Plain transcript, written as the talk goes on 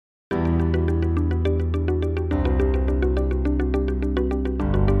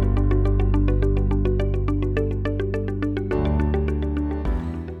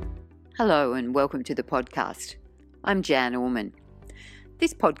Hello and welcome to the podcast. I'm Jan Orman.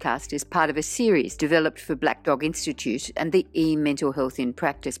 This podcast is part of a series developed for Black Dog Institute and the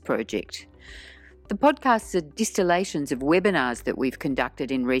eMHPrac project. The podcasts are distillations of webinars that we've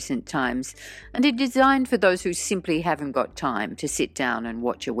conducted in recent times and are designed for those who simply haven't got time to sit down and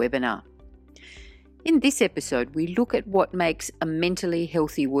watch a webinar. In this episode, we look at what makes a mentally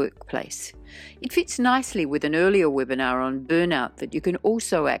healthy workplace. It fits nicely with an earlier webinar on burnout that you can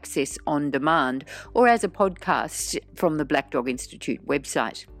also access on demand or as a podcast from the Black Dog Institute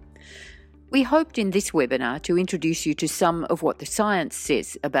website. We hoped in this webinar to introduce you to some of what the science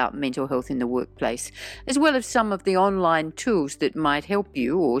says about mental health in the workplace, as well as some of the online tools that might help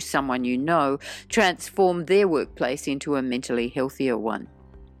you or someone you know transform their workplace into a mentally healthier one.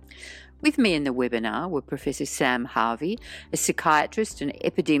 With me in the webinar were Professor Sam Harvey, a psychiatrist and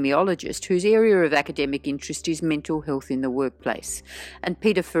epidemiologist whose area of academic interest is mental health in the workplace, and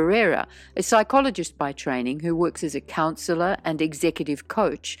Peter Ferreira, a psychologist by training who works as a counsellor and executive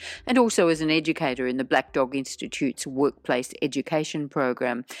coach and also as an educator in the Black Dog Institute's workplace education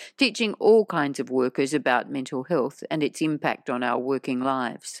program, teaching all kinds of workers about mental health and its impact on our working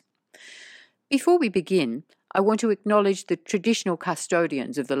lives. Before we begin, I want to acknowledge the traditional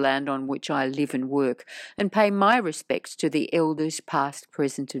custodians of the land on which I live and work and pay my respects to the elders past,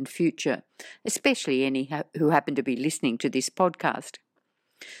 present and future, especially any who happen to be listening to this podcast.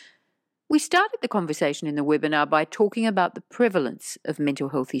 We started the conversation in the webinar by talking about the prevalence of mental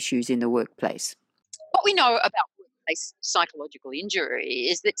health issues in the workplace. What we know about workplace psychological injury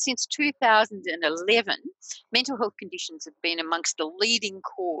is that since 2011, mental health conditions have been amongst the leading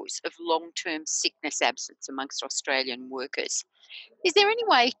cause of long-term sickness absence amongst Australian workers. Is there any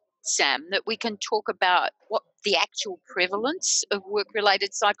way, Sam, that we can talk about what the actual prevalence of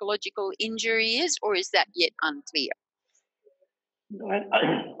work-related psychological injury is, or is that yet unclear?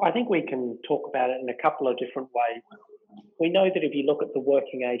 I think we can talk about it in a couple of different ways. We know that if you look at the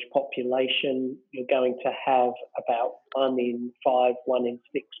working age population, you're going to have about 1 in 5, 1 in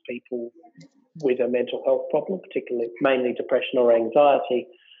 6 people with a mental health problem, particularly mainly depression or anxiety.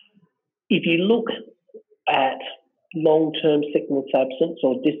 If you look at long-term sickness absence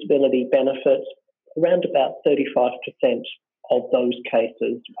or disability benefits, around about 35% of those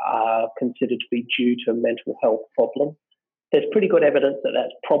cases are considered to be due to a mental health problem. There's pretty good evidence that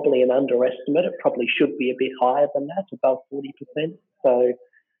that's probably an underestimate. It probably should be a bit higher than that, above 40%. So,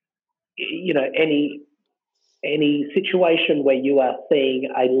 any situation where you are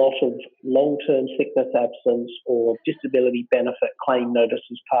seeing a lot of long-term sickness absence or disability benefit claim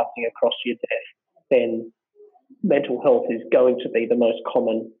notices passing across your desk, then mental health is going to be the most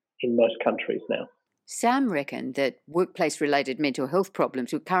common in most countries now. Sam reckoned that workplace-related mental health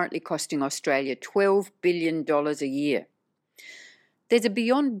problems were currently costing Australia $12 billion a year. There's a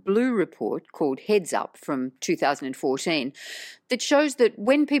Beyond Blue report called Heads Up from 2014 that shows that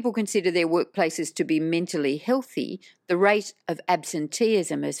when people consider their workplaces to be mentally healthy, the rate of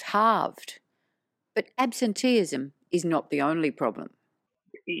absenteeism has halved. But absenteeism is not the only problem.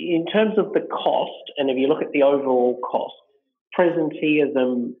 In terms of the cost, and if you look at the overall cost,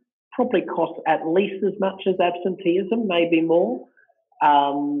 presenteeism probably costs at least as much as absenteeism, maybe more.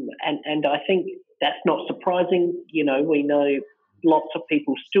 And I think that's not surprising. We know lots of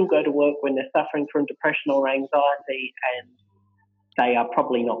people still go to work when they're suffering from depression or anxiety, and they are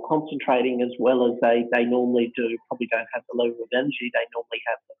probably not concentrating as well as they normally do, probably don't have the level of energy they normally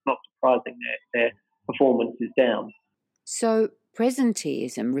have. It's not surprising their performance is down. So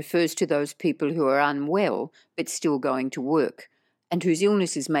presenteeism refers to those people who are unwell but still going to work and whose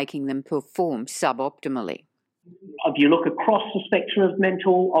illness is making them perform suboptimally. If you look across the spectrum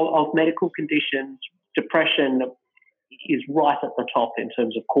of medical conditions, depression is right at the top in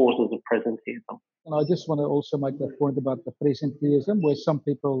terms of causes of presenteeism. And I just want to also make that point about the presenteeism, where some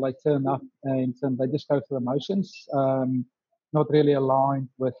people turn up and they just go through the motions, not really aligned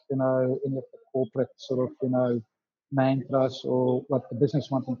with any of the corporate sort of mantras or what the business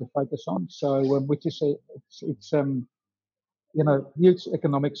wants them to focus on. So which is it's huge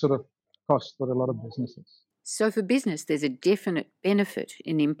economic sort of cost for a lot of businesses. So for business, there's a definite benefit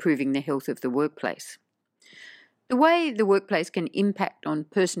in improving the health of the workplace. The way the workplace can impact on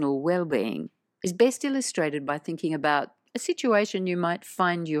personal well-being is best illustrated by thinking about a situation you might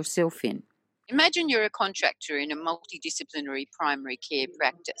find yourself in. Imagine you're a contractor in a multidisciplinary primary care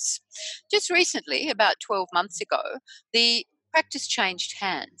practice. Just recently, about 12 months ago, the practice changed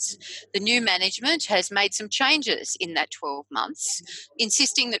hands. The new management has made some changes in that 12 months,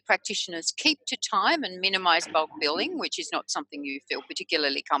 insisting that practitioners keep to time and minimise bulk billing, which is not something you feel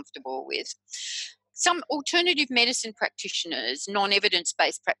particularly comfortable with. Some alternative medicine practitioners,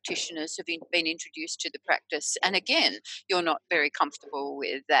 non-evidence-based practitioners, have been introduced to the practice, and again, you're not very comfortable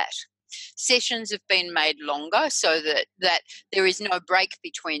with that. Sessions have been made longer so that there is no break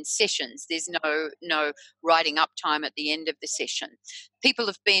between sessions. There's no writing up time at the end of the session. People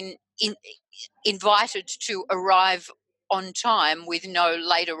have been invited to arrive on time with no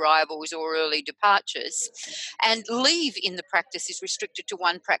late arrivals or early departures, and leave in the practice is restricted to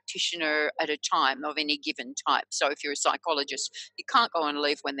one practitioner at a time of any given type. So if you're a psychologist, you can't go on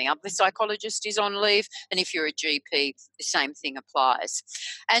leave when the other psychologist is on leave, and if you're a GP, the same thing applies.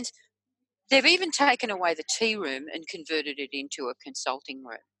 And they've even taken away the tea room and converted it into a consulting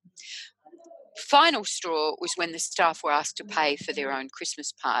room. Final straw was when the staff were asked to pay for their own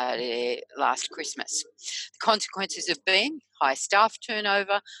Christmas party last Christmas. The consequences have been high staff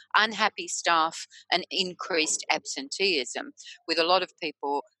turnover, unhappy staff, and increased absenteeism, with a lot of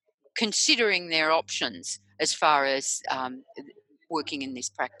people considering their options as far as working in this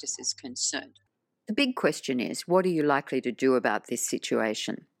practice is concerned. The big question is, what are you likely to do about this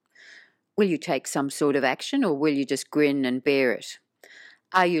situation? Will you take some sort of action, or will you just grin and bear it?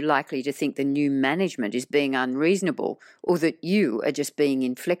 Are you likely to think the new management is being unreasonable, or that you are just being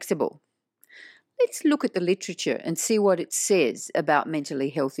inflexible? Let's look at the literature and see what it says about mentally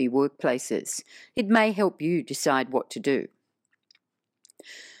healthy workplaces. It may help you decide what to do.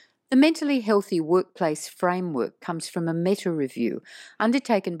 The Mentally Healthy Workplace Framework comes from a meta-review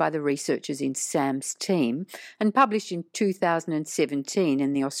undertaken by the researchers in Sam's team and published in 2017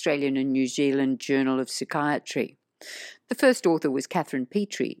 in the Australian and New Zealand Journal of Psychiatry. The first author was Catherine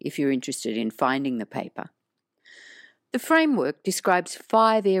Petrie, if you're interested in finding the paper. The framework describes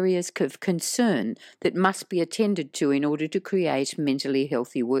 5 areas of concern that must be attended to in order to create mentally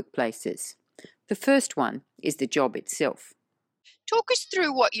healthy workplaces. The first one is the job itself. Talk us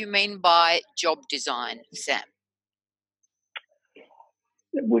through what you mean by job design, Sam.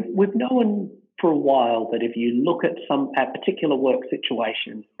 We've known for a while that if you look at particular work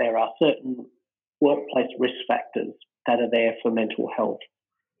situations, there are certain workplace risk factors that are there for mental health.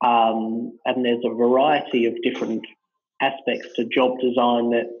 And there's a variety of different aspects to job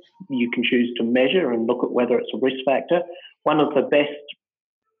design that you can choose to measure and look at whether it's a risk factor. One of the best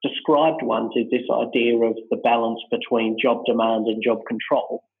described ones is this idea of the balance between job demand and job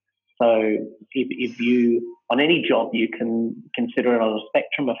control. So if you, on any job, you can consider it on a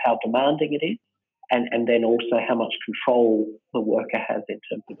spectrum of how demanding it is, and then also how much control the worker has in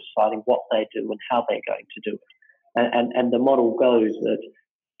terms of deciding what they do and how they're going to do it. And the model goes that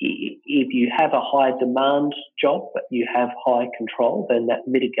if you have a high demand job but you have high control, then that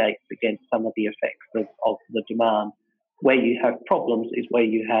mitigates against some of the effects of the demand. Where you have problems is where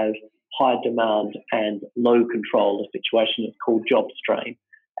you have high demand and low control, a situation that's called job strain.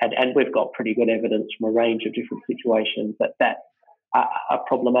 And we've got pretty good evidence from a range of different situations that a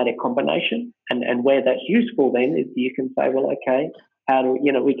problematic combination. And where that's useful then is you can say, well, okay,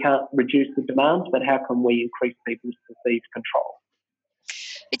 we can't reduce the demands, but how can we increase people's perceived control?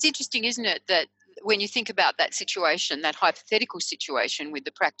 It's interesting, isn't it, that when you think about that situation, that hypothetical situation with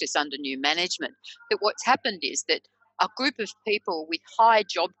the practice under new management, that what's happened is that a group of people with high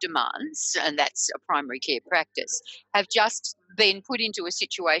job demands, and that's a primary care practice, have just been put into a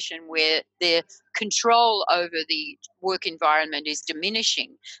situation where their control over the work environment is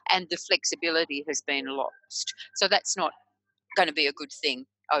diminishing and the flexibility has been lost. So that's not going to be a good thing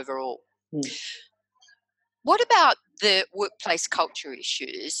overall. What about the workplace culture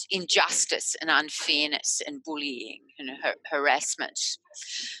issues, injustice and unfairness and bullying and harassment?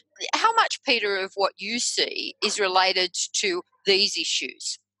 How much, Peter, of what you see is related to these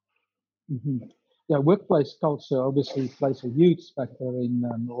issues? Mm-hmm. Yeah, workplace culture obviously plays a huge factor in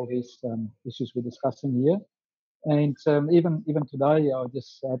all these issues we're discussing here. And even today, I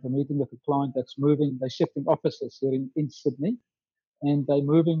just had a meeting with a client that's moving. They're shifting offices here in Sydney, and they're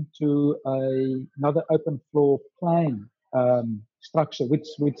moving to another open floor plan structure, which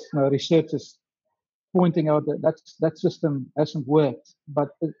research is pointing out that system hasn't worked. But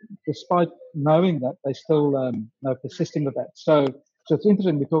despite knowing that, they still persisting with that. So it's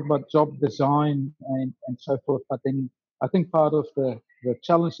interesting. We talk about job design and so forth, but then I think part of the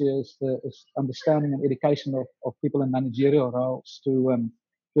challenge here is understanding and education of people in managerial roles to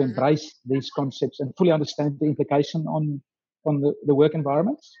embrace these concepts and fully understand the implication on the work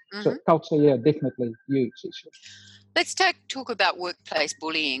environments. So culture, yeah, definitely huge issue. Let's talk about workplace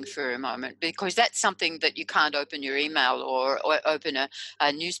bullying for a moment, because that's something that you can't open your email or open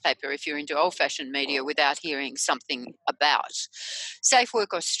a newspaper if you're into old-fashioned media without hearing something about. Safe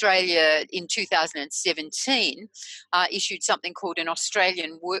Work Australia in 2017 issued something called an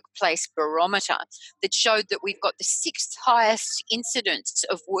Australian Workplace Barometer that showed that we've got the 6th highest incidence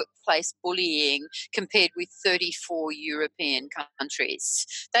of workplace bullying compared with 34 European countries.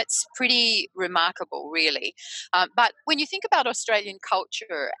 That's pretty remarkable, really. But when you think about Australian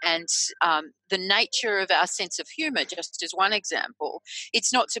culture and the nature of our sense of humour, just as one example,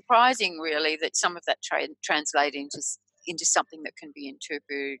 it's not surprising really that some of that translate into something that can be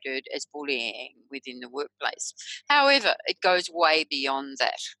interpreted as bullying within the workplace. However, it goes way beyond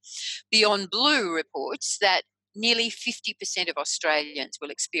that. Beyond Blue reports that nearly 50% of Australians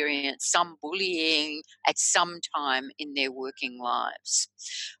will experience some bullying at some time in their working lives.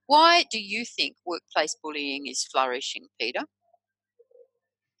 Why do you think workplace bullying is flourishing, Peter?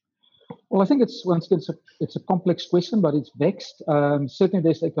 Well, I think it's a complex question, but it's vexed. Certainly,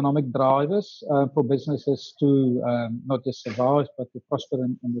 there's economic drivers for businesses to not just survive, but to prosper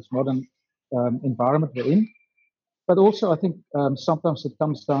in this modern environment we're in. But also, I think sometimes it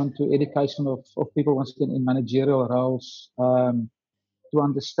comes down to education of people once again in managerial roles to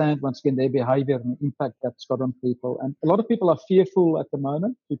understand once again their behavior and the impact that's got on people. And a lot of people are fearful at the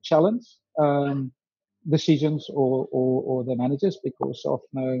moment to challenge decisions or the managers because of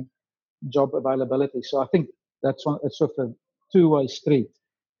no job availability. So I think it's sort of a two-way street,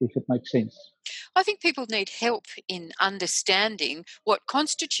 if it makes sense. I think people need help in understanding what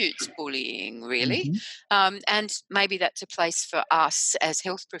constitutes bullying, really. And maybe that's a place for us as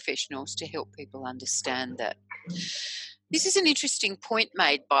health professionals to help people understand that. This is an interesting point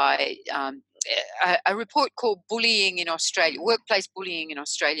made by a report called Bullying in Australia, Workplace Bullying in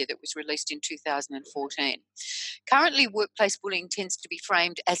Australia, that was released in 2014. Currently, workplace bullying tends to be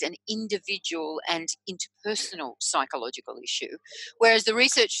framed as an individual and interpersonal psychological issue, whereas the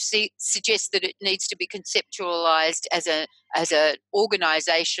research suggests that it needs to be conceptualised as an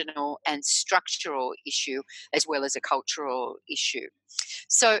organisational and structural issue as well as a cultural issue.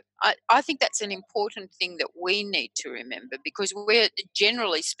 So I think that's an important thing that we need to remember, because we're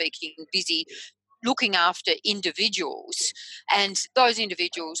generally speaking busy looking after individuals, and those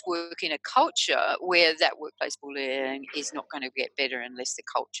individuals work in a culture where that workplace bullying is not going to get better unless the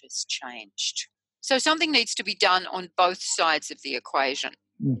culture's changed. So something needs to be done on both sides of the equation,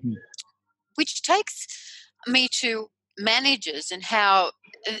 which takes me to managers and how,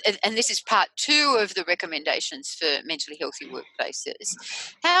 and this is part 2 of the recommendations for mentally healthy workplaces.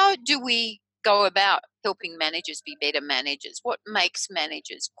 How do we go about helping managers be better managers? What makes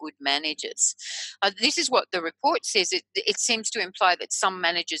managers good managers? This is what the report says. It seems to imply that some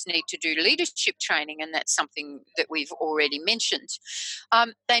managers need to do leadership training, and that's something that we've already mentioned.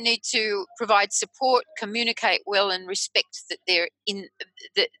 They need to provide support, communicate well, and respect that they're in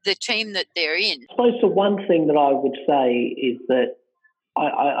the team that they're in. I suppose the one thing that I would say is that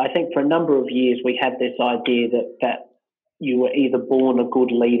I think for a number of years we had this idea that you were either born a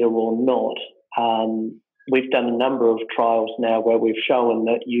good leader or not. We've done a number of trials now where we've shown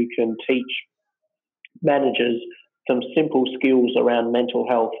that you can teach managers some simple skills around mental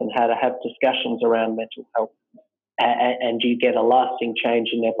health and how to have discussions around mental health, and you get a lasting change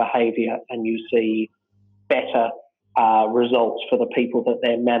in their behaviour, and you see better results for the people that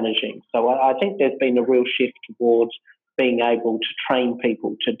they're managing. So I think there's been a real shift towards being able to train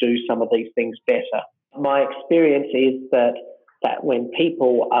people to do some of these things better. My experience is that when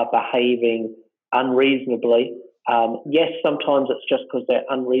people are behaving unreasonably, yes, sometimes it's just because they're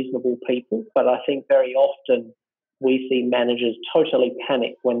unreasonable people, but I think very often we see managers totally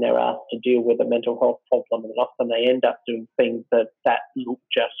panic when they're asked to deal with a mental health problem, and often they end up doing things that look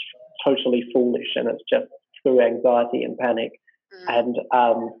just totally foolish, and it's just through anxiety and panic. And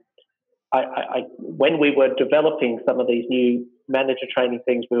when we were developing some of these new manager training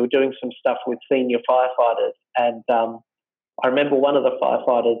things, we were doing some stuff with senior firefighters, and I remember one of the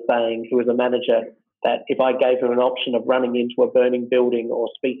firefighters saying, who was a manager, that if I gave her an option of running into a burning building or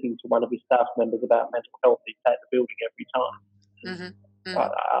speaking to one of his staff members about mental health, he'd take the building every time.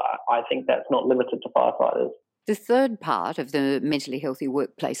 I think that's not limited to firefighters. The third part of the mentally healthy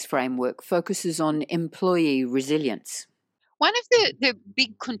workplace framework focuses on employee resilience. One of the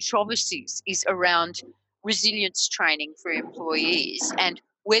big controversies is around resilience training for employees, and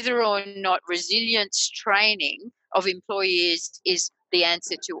whether or not resilience training of employees is the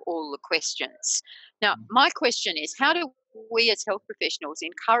answer to all the questions. Now, my question is, how do we as health professionals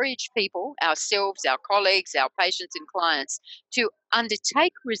encourage people, ourselves, our colleagues, our patients and clients, to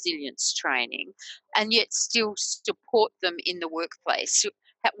undertake resilience training and yet still support them in the workplace?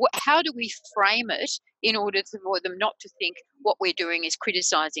 How do we frame it in order for them not to think what we're doing is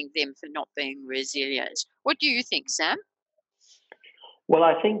criticising them for not being resilient? What do you think, Sam? Well,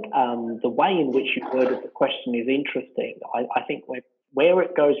 I think the way in which you worded the question is interesting. I think where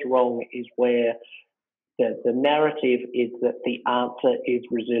it goes wrong is where the narrative is that the answer is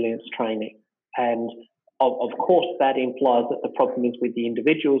resilience training. And of course, that implies that the problem is with the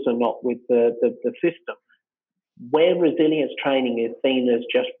individuals and not with the system. Where resilience training is seen as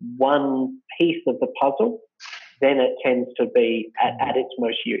just one piece of the puzzle, then it tends to be at its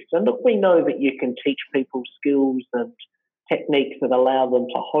most use. And look, we know that you can teach people skills and techniques that allow them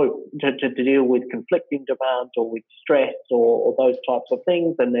to deal with conflicting demands or with stress or those types of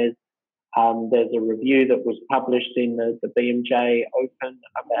things. And there's a review that was published in the BMJ Open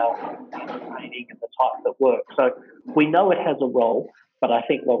about training and the types that work. So we know it has a role, but I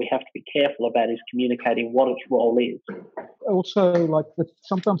think what we have to be careful about is communicating what its role is. Also, like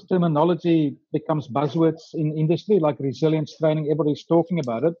sometimes terminology becomes buzzwords in industry, like resilience training. Everybody's talking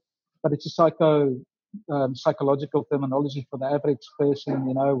about it, but it's a psychological terminology for the average person.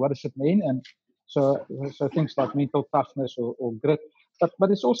 What does it mean? And so things like mental toughness or grit.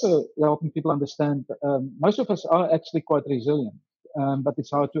 But it's also helping people understand most of us are actually quite resilient, but it's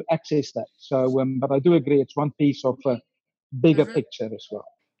hard to access that. So, but I do agree, it's one piece of a bigger picture as well.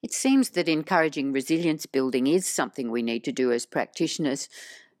 It seems that encouraging resilience building is something we need to do as practitioners.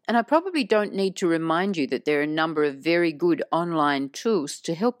 And I probably don't need to remind you that there are a number of very good online tools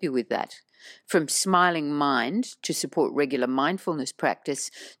to help you with that. From Smiling Mind to support regular mindfulness practice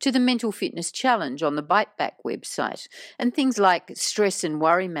to the Mental Fitness Challenge on the Bite Back website, and things like stress and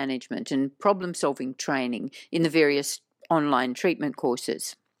worry management and problem-solving training in the various online treatment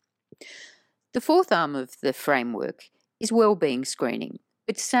courses. The fourth arm of the framework is wellbeing screening,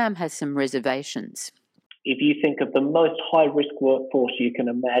 but Sam has some reservations. If you think of the most high-risk workforce you can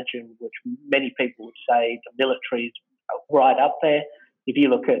imagine, which many people would say the military is right up there. If you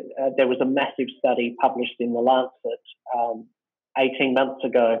look at, there was a massive study published in the Lancet 18 months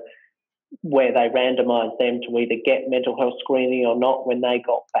ago where they randomised them to either get mental health screening or not when they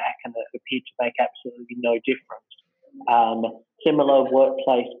got back, and it appeared to make absolutely no difference. Similar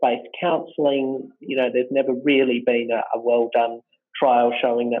workplace-based counselling, there's never really been a well-done trial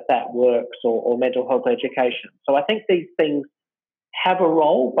showing that works, or mental health education. So I think these things have a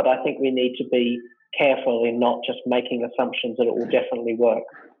role, but I think we need to be careful in not just making assumptions that it will definitely work.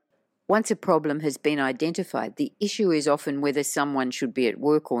 Once a problem has been identified, the issue is often whether someone should be at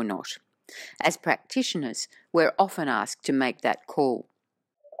work or not. As practitioners, we're often asked to make that call.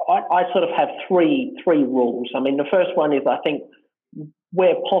 I sort of have three rules. I mean, the first one is, I think,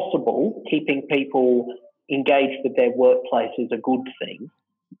 where possible, keeping people engaged with their workplace is a good thing.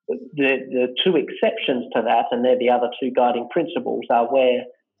 The two exceptions to that, and they're the other two guiding principles, are where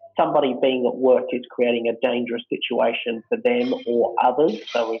somebody being at work is creating a dangerous situation for them or others.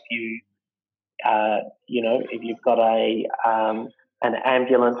 So if if you've got an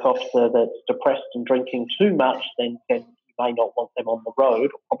ambulance officer that's depressed and drinking too much, then you may not want them on the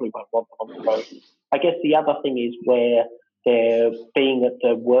road, or probably won't want them on the road. I guess the other thing is where their being at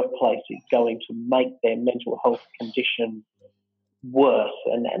the workplace is going to make their mental health condition worse,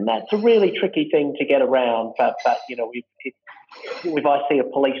 and that's a really tricky thing to get around. But if I see a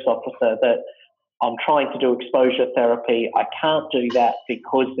police officer that I'm trying to do exposure therapy, I can't do that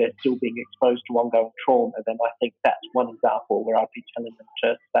because they're still being exposed to ongoing trauma, then I think that's one example where I'd be telling them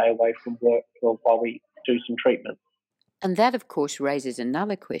to stay away from work while we do some treatment. And that, of course, raises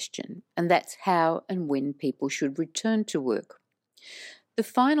another question, and that's how and when people should return to work. The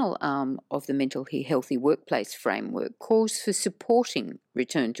final arm of the Mental Healthy Workplace Framework calls for supporting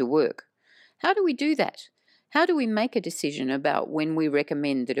return to work. How do we do that? How do we make a decision about when we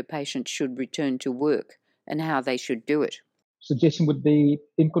recommend that a patient should return to work and how they should do it? Suggestion would be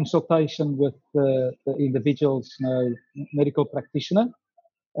in consultation with the individual's medical practitioner.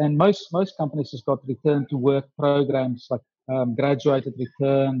 And most companies have got return to work programs like graduated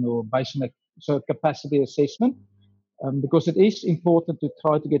return or based on capacity assessment. Because it is important to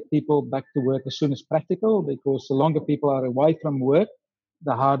try to get people back to work as soon as practical, because the longer people are away from work,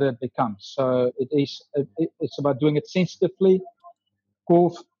 the harder it becomes. So it's about doing it sensitively,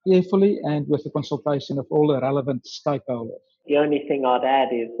 carefully, and with the consultation of all the relevant stakeholders. The only thing I'd add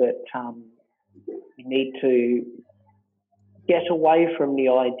is that we need to get away from the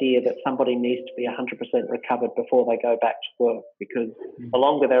idea that somebody needs to be 100% recovered before they go back to work, because the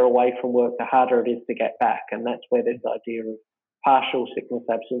longer they're away from work, the harder it is to get back. And that's where this idea of partial sickness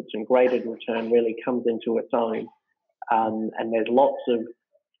absence and graded return really comes into its own. And there's lots of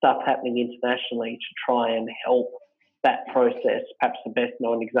stuff happening internationally to try and help that process. Perhaps the best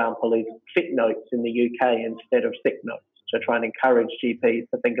known example is fit notes in the UK instead of sick notes, to try and encourage GPs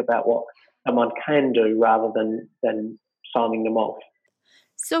to think about what someone can do rather than signing them off.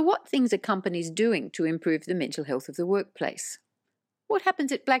 So what things are companies doing to improve the mental health of the workplace? What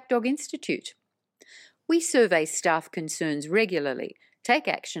happens at Black Dog Institute? We survey staff concerns regularly, take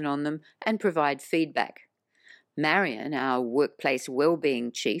action on them, and provide feedback. Marion, our workplace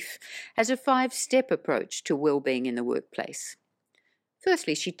wellbeing chief, has a 5-step approach to wellbeing in the workplace.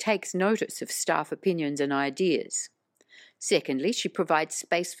 Firstly, she takes notice of staff opinions and ideas. Secondly, she provides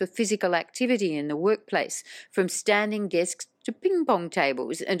space for physical activity in the workplace, from standing desks to ping-pong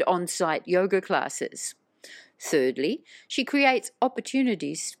tables and on-site yoga classes. Thirdly, she creates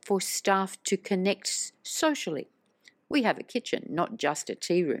opportunities for staff to connect socially. We have a kitchen, not just a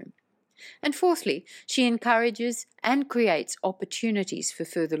tea room. And fourthly, she encourages and creates opportunities for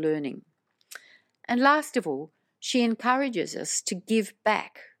further learning. And last of all, she encourages us to give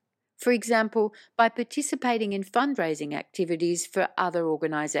back. For example, by participating in fundraising activities for other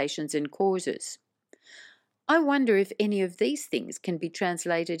organisations and causes. I wonder if any of these things can be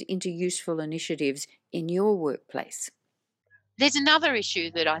translated into useful initiatives in your workplace. There's another issue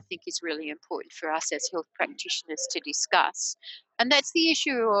that I think is really important for us as health practitioners to discuss, and that's the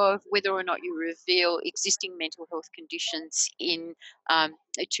issue of whether or not you reveal existing mental health conditions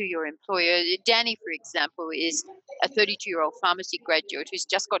to your employer. Danny, for example, is a 32-year-old pharmacy graduate who's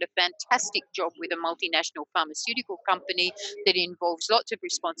just got a fantastic job with a multinational pharmaceutical company that involves lots of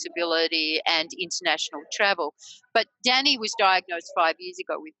responsibility and international travel. But Danny was diagnosed 5 years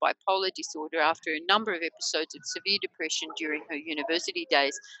ago with bipolar disorder after a number of episodes of severe depression during her university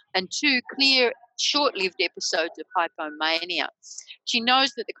days and 2 clear, short-lived episodes of hypomania. She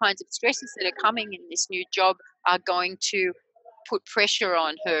knows that the kinds of stresses that are coming in this new job are going to put pressure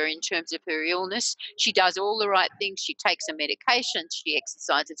on her in terms of her illness. She does all the right things. She takes her medication. She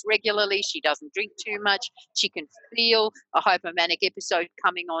exercises regularly. She doesn't drink too much. She can feel a hypomanic episode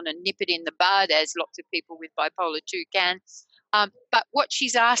coming on and nip it in the bud, as lots of people with bipolar 2 can. But what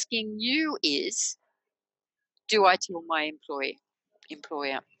she's asking you is, do I tell my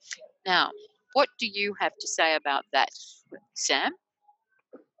employer? Now, what do you have to say about that, Sam?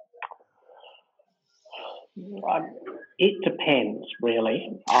 It depends,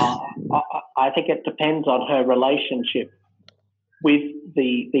 really. I think it depends on her relationship with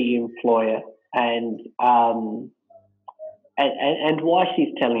the employer and why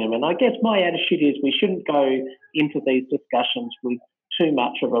she's telling him. And I guess my attitude is we shouldn't go into these discussions with too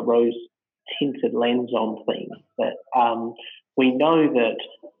much of a rose-tinted lens on things. That we know that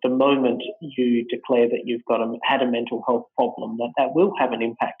the moment you declare that you've had a mental health problem, that will have an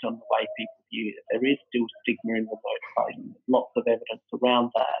impact on the way people view it. There is still stigma in the workplace, and lots of evidence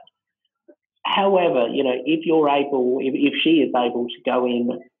around that. However, if she is able to go in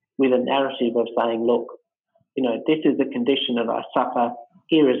with a narrative of saying, look, this is a condition that I suffer.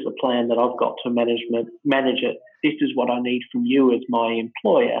 Here is the plan that I've got to manage it. This is what I need from you as my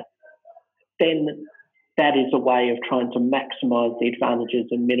employer. Then that is a way of trying to maximise the advantages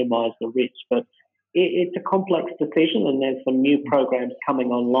and minimise the risks. But it's a complex decision, and there's some new programs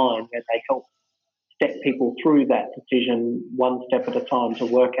coming online where they help step people through that decision one step at a time to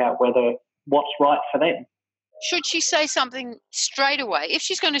work out what's right for them. Should she say something straight away? If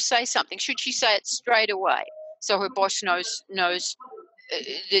she's going to say something, should she say it straight away so her boss knows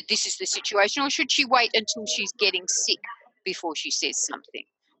that this is the situation, or should she wait until she's getting sick before she says something?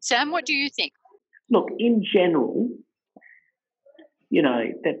 Sam, what do you think? Look, in general,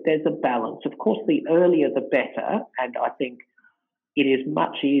 that there's a balance. Of course, the earlier the better, and I think it is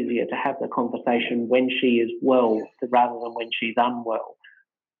much easier to have the conversation when she is well rather than when she's unwell.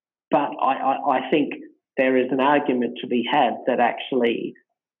 But I think there is an argument to be had that actually,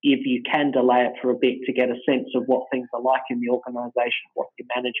 if you can delay it for a bit to get a sense of what things are like in the organisation, what your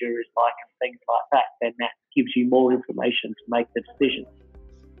manager is like and things like that, then that gives you more information to make the decision.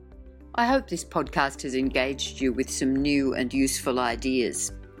 I hope this podcast has engaged you with some new and useful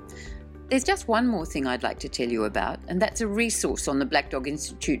ideas. There's just one more thing I'd like to tell you about, and that's a resource on the Black Dog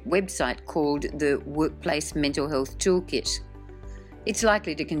Institute website called the Workplace Mental Health Toolkit. It's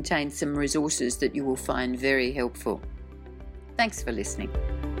likely to contain some resources that you will find very helpful. Thanks for listening.